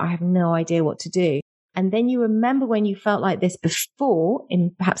thinking, I have no idea what to do. And then you remember when you felt like this before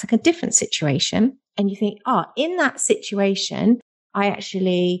in perhaps like a different situation, and you think, in that situation, I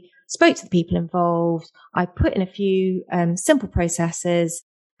actually spoke to the people involved. I put in a few simple processes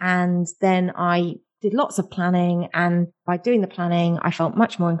And then I did lots of planning. And by doing the planning, I felt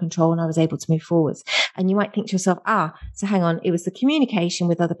much more in control and I was able to move forwards. And you might think to yourself, so hang on, it was the communication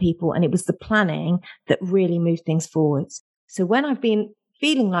with other people and it was the planning that really moved things forwards. So when I've been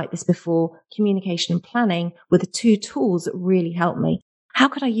feeling like this before, communication and planning were the two tools that really helped me. How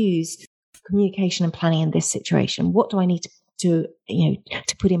could I use communication and planning in this situation? What do I need to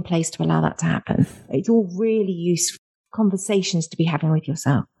put in place to allow that to happen? It's all really useful conversations to be having with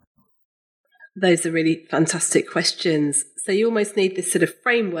yourself. Those are really fantastic questions. So you almost need this sort of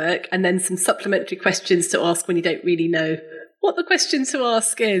framework and then some supplementary questions to ask when you don't really know what the question to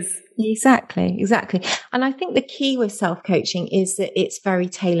ask is. Exactly. And I think the key with self-coaching is that it's very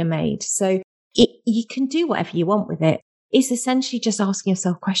tailor-made. So you can do whatever you want with it. It's essentially just asking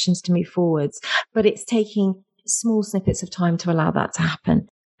yourself questions to move forwards, but it's taking small snippets of time to allow that to happen.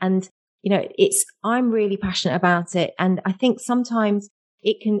 And, I'm really passionate about it. And I think sometimes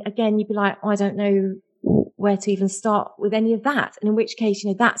it can, again, you'd be like, I don't know where to even start with any of that. And in which case,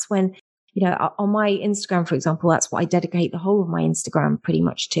 that's when, on my Instagram, for example, that's what I dedicate the whole of my Instagram pretty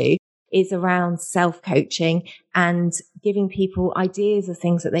much to, is around self-coaching and giving people ideas of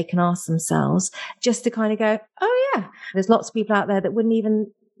things that they can ask themselves just to kind of go, oh yeah, there's lots of people out there that wouldn't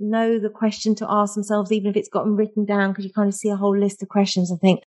even know the question to ask themselves, even if it's gotten written down, because you kind of see a whole list of questions and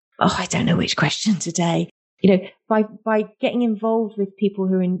think, oh, I don't know which question today. By getting involved with people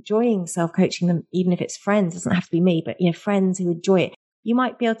who are enjoying self-coaching them, even if it's friends, it doesn't have to be me, but, friends who enjoy it, you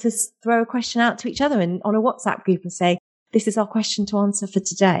might be able to throw a question out to each other and on a WhatsApp group and say, this is our question to answer for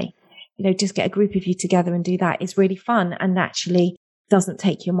today. Just get a group of you together and do that. It's really fun and actually doesn't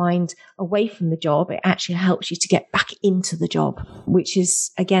take your mind away from the job. It actually helps you to get back into the job, which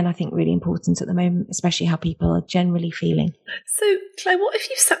is, again, I think really important at the moment, especially how people are generally feeling. So, Claire, what if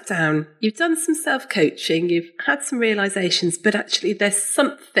you've sat down, you've done some self-coaching, you've had some realizations, but actually there's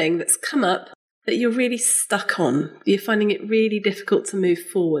something that's come up that you're really stuck on, you're finding it really difficult to move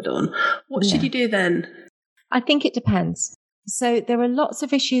forward on. What should you do then? I think it depends. So there are lots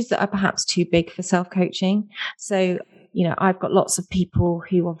of issues that are perhaps too big for self-coaching. So, I've got lots of people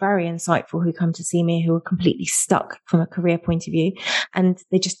who are very insightful who come to see me who are completely stuck from a career point of view and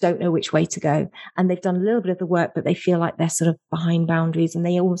they just don't know which way to go. And they've done a little bit of the work, but they feel like they're sort of behind boundaries and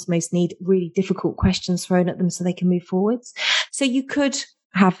they almost need really difficult questions thrown at them so they can move forwards. So you could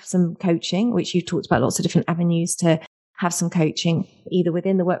have some coaching, which you've talked about, lots of different avenues to have some coaching, either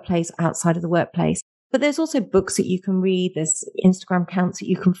within the workplace, outside of the workplace. But there's also books that you can read. There's Instagram accounts that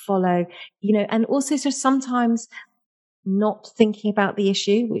you can follow, and also so sometimes not thinking about the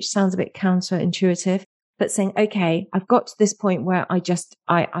issue, which sounds a bit counterintuitive, but saying, okay, I've got to this point where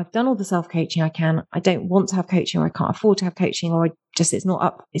I've done all the self-coaching I can. I don't want to have coaching or I can't afford to have coaching or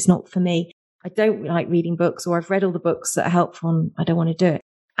it's not for me. I don't like reading books or I've read all the books that are helpful and I don't want to do it.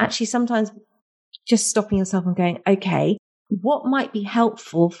 Actually, sometimes just stopping yourself and going, okay, what might be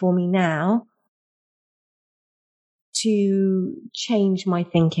helpful for me now to change my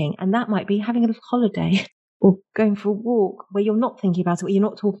thinking? And that might be having a little holiday or going for a walk where you're not thinking about it, where you're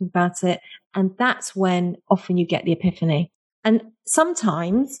not talking about it. And that's when often you get the epiphany. And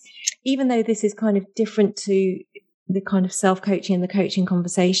sometimes, even though this is kind of different to the kind of self-coaching and the coaching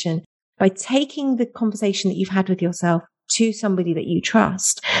conversation, by taking the conversation that you've had with yourself to somebody that you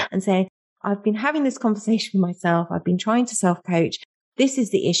trust and saying, I've been having this conversation with myself. I've been trying to self-coach. This is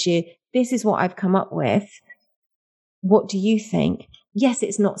the issue. This is what I've come up with. What do you think? Yes,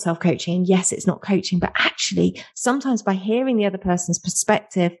 it's not self-coaching and yes, it's not coaching, but actually sometimes by hearing the other person's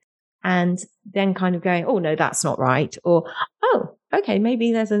perspective and then kind of going, oh no, that's not right. Or, oh, okay,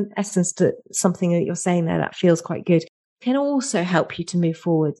 maybe there's an essence to something that you're saying there that feels quite good, can also help you to move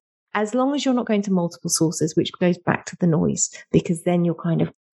forward. As long as you're not going to multiple sources, which goes back to the noise, because then you're kind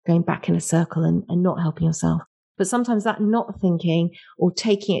of going back in a circle and not helping yourself. But sometimes that not thinking or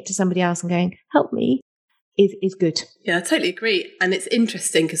taking it to somebody else and going, help me, is good. Yeah, I totally agree. And it's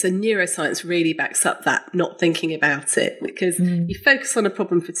interesting because the neuroscience really backs up that not thinking about it, because you focus on a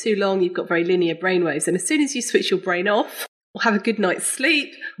problem for too long, you've got very linear brainwaves. And as soon as you switch your brain off or have a good night's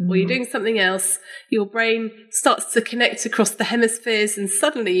sleep or you're doing something else, your brain starts to connect across the hemispheres and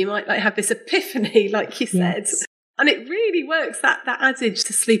suddenly you might have this epiphany, like you said. Yes. And it really works. That adage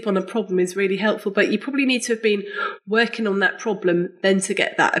to sleep on a problem is really helpful, but you probably need to have been working on that problem then to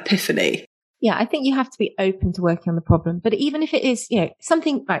get that epiphany. Yeah, I think you have to be open to working on the problem. But even if it is,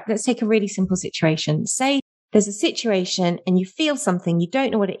 something like, let's take a really simple situation. Say there's a situation and you feel something, you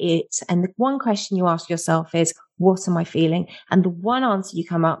don't know what it is. And the one question you ask yourself is, what am I feeling? And the one answer you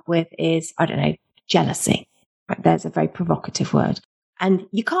come up with is, I don't know, jealousy. Right? There's a very provocative word. And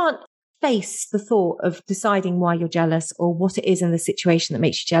you can't face the thought of deciding why you're jealous or what it is in the situation that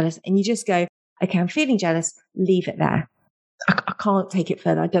makes you jealous. And you just go, okay, I'm feeling jealous. Leave it there. I can't take it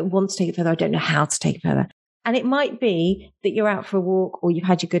further. I don't want to take it further. I don't know how to take it further. And it might be that you're out for a walk or you've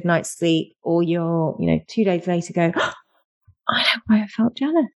had your good night's sleep or you're, 2 days later go, oh, I know why I felt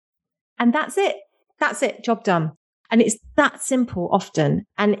jealous. And that's it. That's it. Job done. And it's that simple often.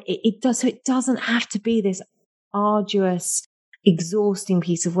 And it doesn't have to be this arduous, exhausting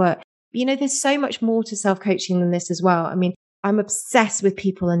piece of work. There's so much more to self-coaching than this as well. I mean, I'm obsessed with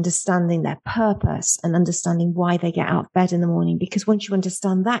people understanding their purpose and understanding why they get out of bed in the morning, because once you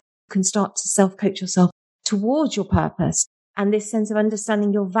understand that, you can start to self-coach yourself towards your purpose and this sense of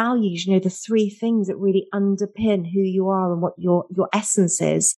understanding your values, the 3 things that really underpin who you are and what your essence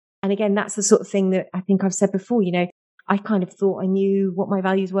is. And again, that's the sort of thing that I think I've said before, I kind of thought I knew what my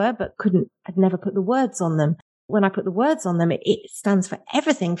values were, but I'd never put the words on them. When I put the words on them, it stands for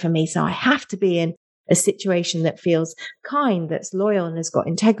everything for me. So I have to be in a situation that feels kind, that's loyal and has got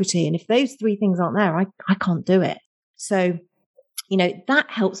integrity. And if those 3 things aren't there, I can't do it. So, that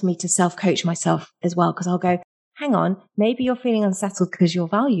helps me to self-coach myself as well, because I'll go, hang on, maybe you're feeling unsettled because your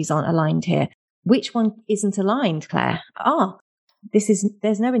values aren't aligned here. Which one isn't aligned, Claire?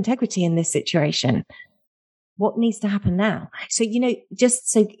 There's no integrity in this situation. What needs to happen now? So,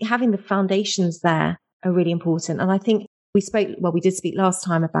 having the foundations there are really important. And I think we did speak last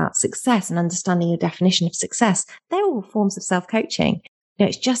time about success and understanding your definition of success. They're all forms of self-coaching.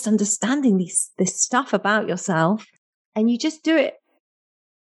 It's just understanding this stuff about yourself, and you just do it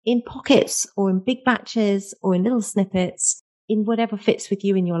in pockets or in big batches or in little snippets in whatever fits with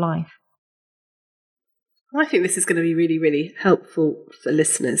you in your life. I think this is going to be really, really helpful for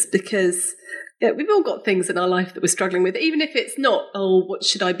listeners because we've all got things in our life that we're struggling with, even if it's not, what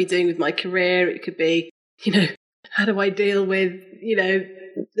should I be doing with my career? It could be, how do I deal with, the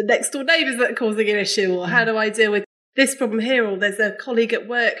next door neighbours that are causing an issue, or how do I deal with this problem here, or there's a colleague at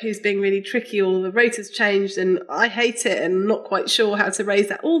work who's being really tricky, or the rota's changed and I hate it and I'm not quite sure how to raise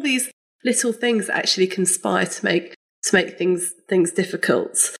that. All these little things that actually conspire to make things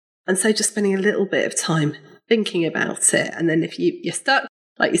difficult. And so just spending a little bit of time thinking about it. And then if you're stuck,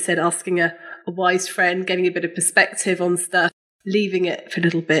 like you said, asking a wise friend, getting a bit of perspective on stuff, leaving it for a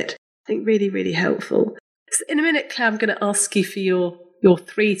little bit, I think really, really helpful. So in a minute, Claire, I'm going to ask you for your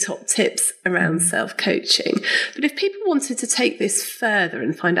 3 top tips around self-coaching. But if people wanted to take this further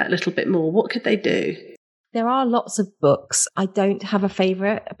and find out a little bit more, what could they do? There are lots of books. I don't have a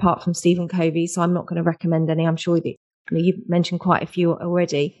favourite apart from Stephen Covey, so I'm not going to recommend any. I'm sure that you've mentioned quite a few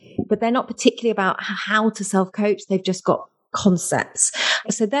already, but they're not particularly about how to self-coach. They've just got concepts.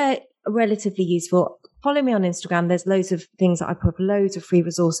 So they're relatively useful. Follow me on Instagram. There's loads of things that I put, loads of free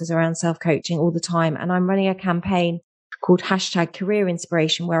resources around self-coaching all the time. And I'm running a campaign called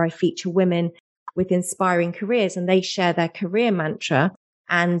 #CareerInspiration, where I feature women with inspiring careers, and they share their career mantra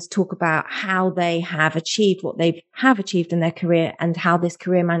and talk about how they have achieved what they have achieved in their career and how this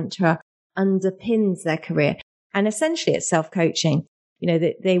career mantra underpins their career. And essentially it's self-coaching.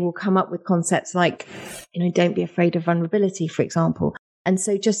 They will come up with concepts like, don't be afraid of vulnerability, for example. And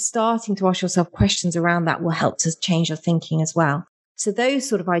so just starting to ask yourself questions around that will help to change your thinking as well. So those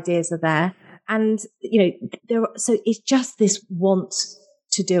sort of ideas are there. And, so it's just this want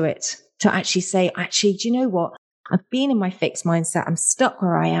to do it, to actually say, do you know what? I've been in my fixed mindset. I'm stuck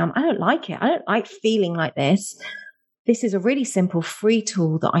where I am. I don't like it. I don't like feeling like this. This is a really simple free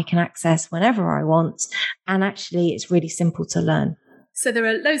tool that I can access whenever I want. And actually, it's really simple to learn. So there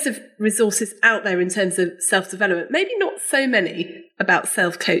are loads of resources out there in terms of self-development, maybe not so many about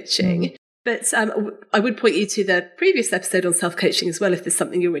self-coaching, but I would point you to the previous episode on self-coaching as well if there's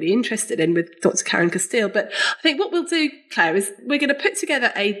something you're really interested in with Dr. Karen Castile. But I think what we'll do, Claire, is we're going to put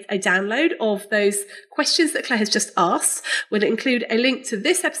together a download of those questions that Claire has just asked. We'll include a link to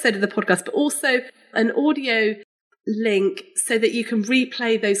this episode of the podcast, but also an audio link so that you can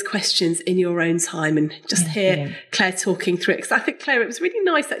replay those questions in your own time and just hear Claire talking through it. Because I think, Claire, it was really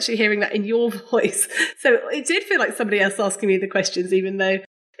nice actually hearing that in your voice. So it did feel like somebody else asking me the questions, even though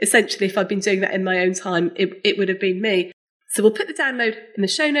essentially if I'd been doing that in my own time, it would have been me. So we'll put the download in the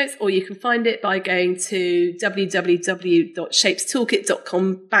show notes, or you can find it by going to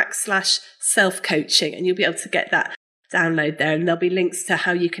www.shapestoolkit.com/self-coaching, and you'll be able to get that download there, and there'll be links to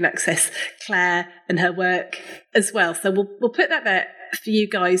how you can access Claire and her work as well. So we'll put that there for you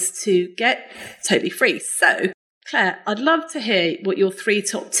guys to get totally free. So Claire, I'd love to hear what your 3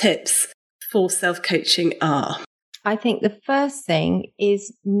 top tips for self-coaching are. I think the first thing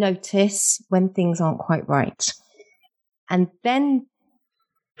is notice when things aren't quite right, and then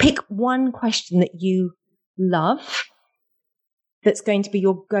pick one question that you love that's going to be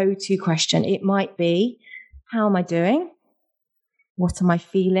your go-to question. It might be, how am I doing? What am I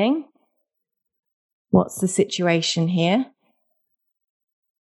feeling? What's the situation here?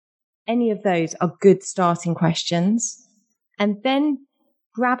 Any of those are good starting questions. And then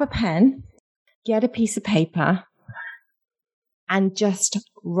grab a pen, get a piece of paper, and just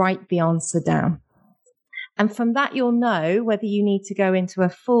write the answer down. And from that, you'll know whether you need to go into a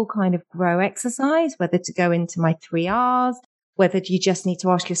full kind of grow exercise, whether to go into my 3 R's, whether you just need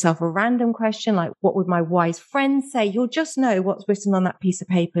to ask yourself a random question like, what would my wise friend say? You'll just know what's written on that piece of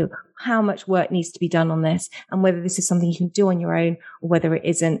paper, how much work needs to be done on this, and whether this is something you can do on your own or whether it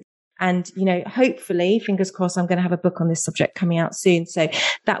isn't. And, hopefully, fingers crossed, I'm going to have a book on this subject coming out soon. So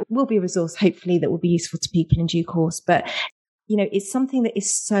that will be a resource, hopefully, that will be useful to people in due course. But, it's something that is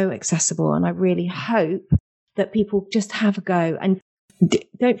so accessible. And I really hope that people just have a go and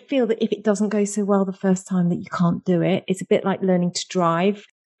don't feel that if it doesn't go so well the first time that you can't do it. It's a bit like learning to drive.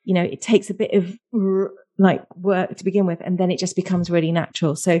 It takes a bit of work to begin with, and then it just becomes really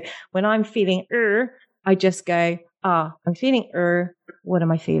natural. So when I'm feeling I just go, I'm feeling what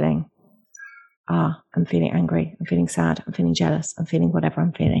am I feeling? I'm feeling angry. I'm feeling sad. I'm feeling jealous. I'm feeling whatever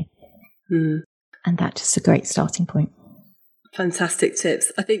I'm feeling. And that's just a great starting point. Fantastic tips.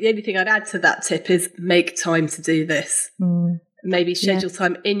 I think the only thing I'd add to that tip is make time to do this. Maybe schedule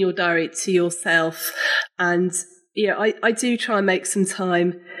time in your diary to yourself. And, I do try and make some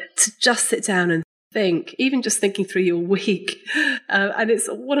time to just sit down and think, even just thinking through your week. And it's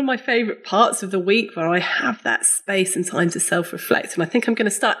one of my favourite parts of the week where I have that space and time to self-reflect. And I think I'm going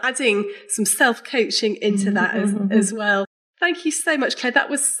to start adding some self-coaching into that as well. Thank you so much, Claire. That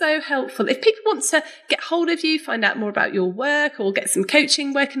was so helpful. If people want to get hold of you, find out more about your work or get some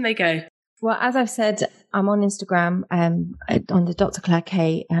coaching, where can they go? Well, as I've said, I'm on Instagram under Dr. Claire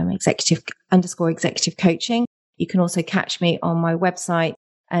K, _executive coaching. You can also catch me on my website,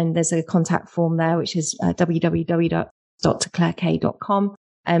 and there's a contact form there, which is www.drclairek.com.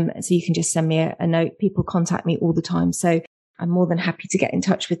 So you can just send me a note. People contact me all the time. So I'm more than happy to get in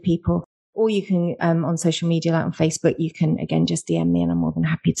touch with people. Or you can, on social media, like on Facebook, you can, again, just DM me and I'm more than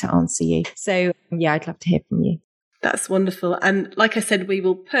happy to answer you. So yeah, I'd love to hear from you. That's wonderful. And like I said, we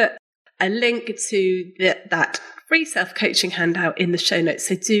will put a link to that free self-coaching handout in the show notes.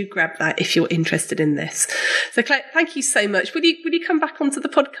 So do grab that if you're interested in this. So Claire, thank you so much. Will you come back onto the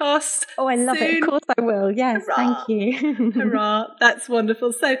podcast? Oh, I love it. Of course I will. Yes. Hurrah. Thank you. Hurrah. That's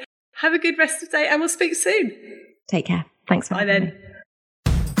wonderful. So have a good rest of the day and we'll speak soon. Take care. Thanks for having me.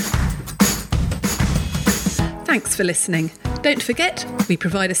 Thanks for listening. Don't forget, we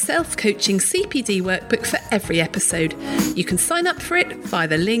provide a self-coaching CPD workbook for every episode. You can sign up for it via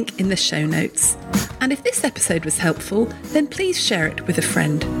the link in the show notes. And if this episode was helpful, then please share it with a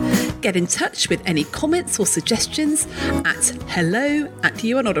friend. Get in touch with any comments or suggestions at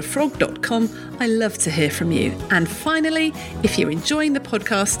hello@youarenotafrog.com. I love to hear from you. And finally, if you're enjoying the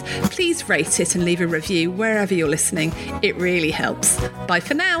podcast, please rate it and leave a review wherever you're listening. It really helps. Bye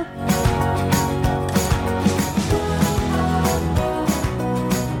for now.